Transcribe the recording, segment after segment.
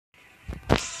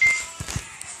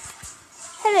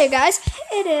Hello guys,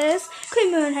 it is Queen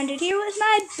Moon 100 here with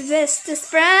my bestest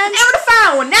friend.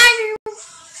 Amberthefireone. Now you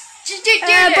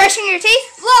brushing your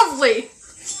teeth? Lovely.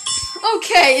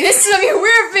 Okay, this is gonna be a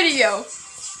weird video.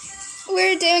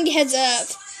 We're doing heads up.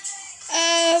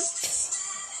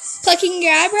 Plucking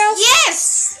your eyebrows?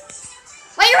 Yes.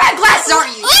 Well, you're wearing glasses,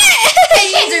 aren't you? Hey,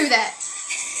 you can't do that.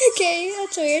 Okay,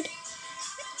 that's weird.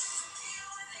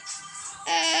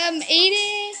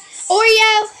 Eating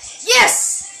Oreo.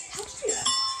 Yes. How did you do that?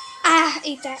 I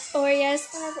eat that Oreos.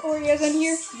 I have Oreos in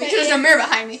here. Because there's a mirror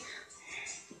behind me.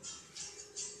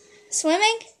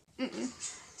 Swimming? Mm-mm.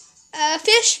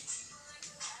 Fish?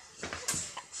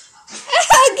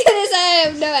 Oh goodness, I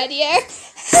have no idea.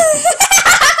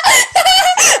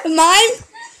 Mime?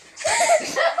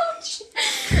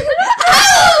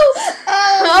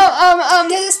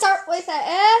 Does it start with an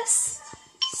S?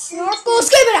 Snorkel?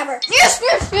 Scuba diver? Yes,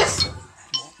 yes, yes.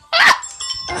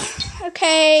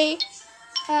 Okay.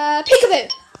 Peekaboo.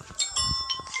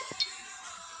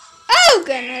 Oh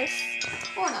goodness.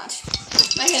 Or not.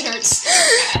 My head hurts.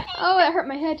 Oh, that hurt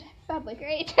my head badly.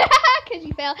 Great. Because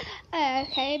you fell.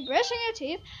 Okay, brushing your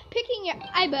teeth, picking your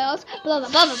eyeballs, blah, blah,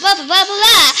 blah, blah, blah, blah, blah,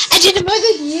 blah. I did it more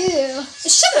than you.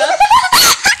 Shut up.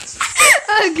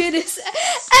 Oh, goodness.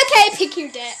 Okay, pick your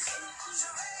dick.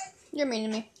 You're mean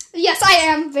to me. Yes, I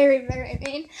am very, very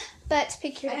mean. But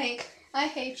pick your dick. I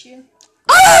hate you.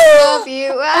 I love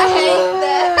you. I hate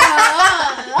that.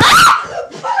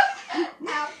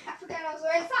 Ow, I forgot I was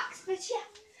wearing socks, but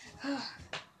yeah.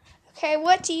 Okay,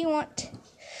 what do you want?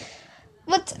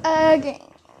 What game?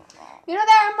 You know,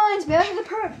 that reminds me. That is the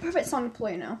perfect song to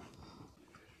play now.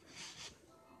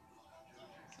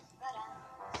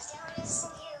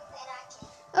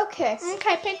 Okay.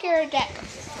 Okay, pick your deck.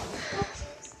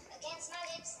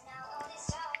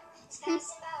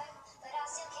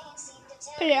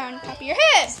 Put it on top of your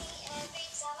head.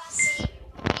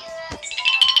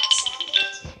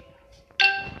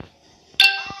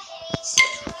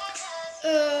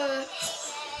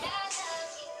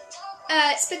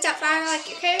 It spits out fire like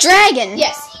your hair. Dragon.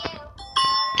 Yes.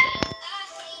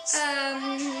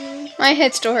 My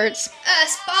head still hurts.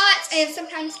 Spots and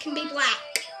sometimes can be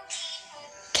black.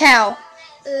 Cow.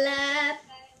 Leopard.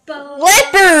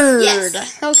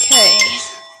 Yes. Okay.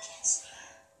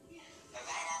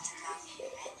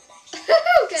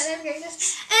 Oh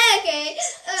goodness. Okay.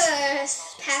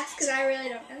 Pass because I really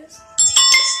don't know this.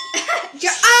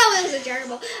 Oh, it was a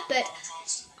gerbil, but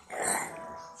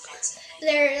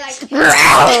they're like.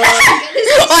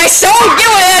 I saw you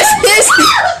this.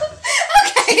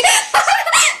 Okay.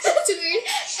 That's weird.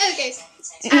 Okay.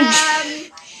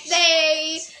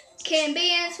 They can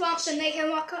be in swamps and they can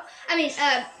walk on.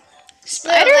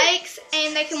 Spider? Lakes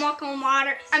and they can walk on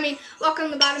water. Walk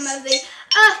on the bottom of the.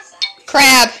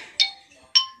 Crab.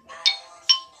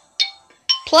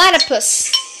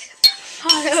 Platypus.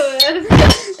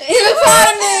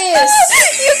 Hippopotamus.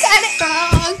 You got it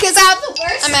wrong because I'm the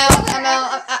worst. I'm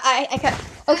out. I can't.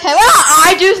 Okay, well,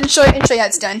 I do and show you how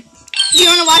it's done. Do you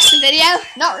want to watch the video?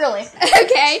 Not really.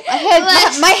 Okay.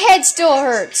 My head still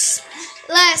hurts.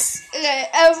 Let's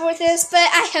over with this, but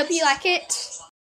I hope you like it.